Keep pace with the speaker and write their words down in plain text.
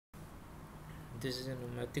This is a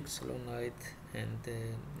pneumatic solenoid and the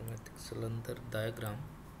pneumatic cylinder diagram.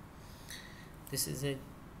 This is a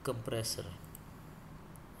compressor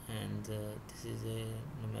and this is a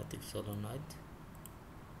pneumatic solenoid.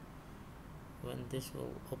 When this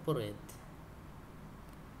will operate,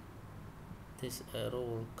 this arrow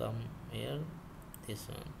will come here, this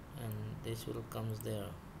one, and this will comes there,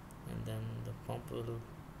 and then the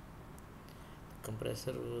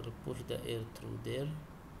compressor will push the air through there,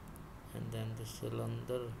 and then the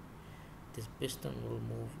cylinder, this piston will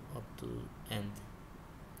move up to end,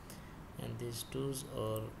 and these tools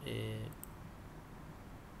are a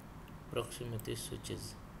proximity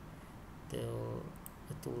switches.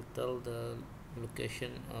 It will tell the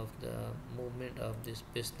location of the movement of this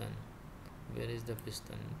piston. Where is the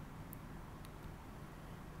piston?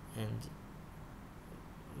 And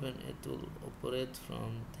when it will operate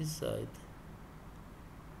from this side,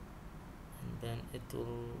 and then it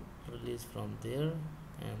will release from there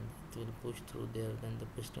and it will push through there, then the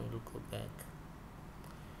piston will go back.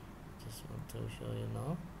 Just want to show you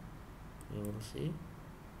now. You will see.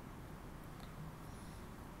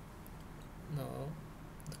 Now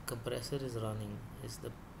the compressor is running. This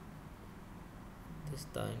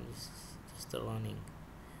time is just running,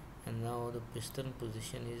 and now the piston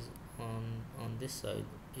position is on this side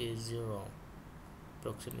is 0.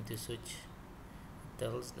 Proximity switch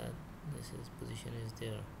tells that this position is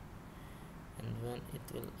there, and when it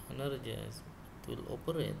will energize, it will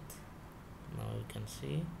operate. Now you can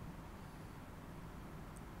see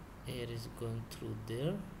air is going through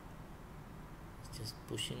there. It's just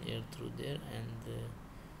pushing air through there, and the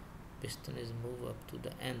piston is moved up to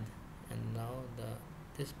the end, and now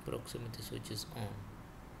this proximity switch is on.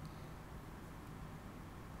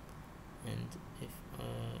 And if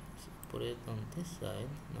I operate on this side,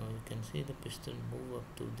 now you can see the piston move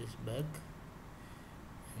up to this back,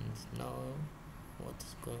 and now what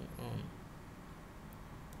is going on?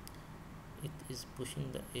 It is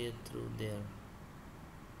pushing the air through there,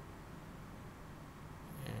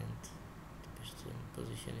 and the piston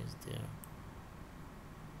position is there.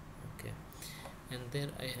 Okay, and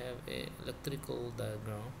then I have a electrical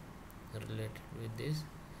diagram related with this.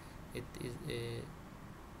 It is a,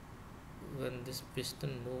 when this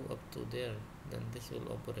piston move up to there, then this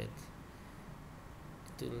will operate.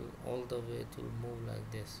 It will all the way, it will move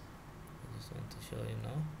like this. I just want to show you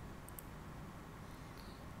now.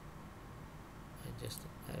 I just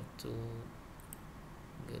have to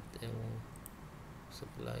get a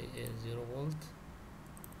supply a 0 volt.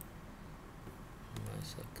 My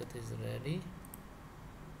circuit is ready.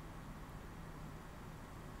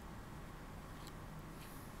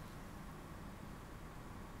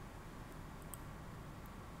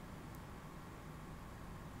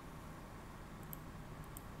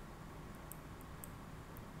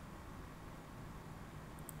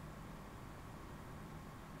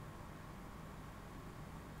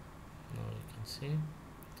 Now you can see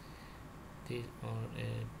these are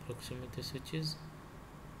proximity switches.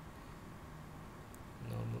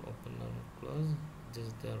 Normal open, normal close. This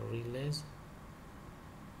is the relays,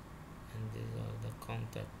 and these are the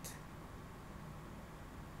contact.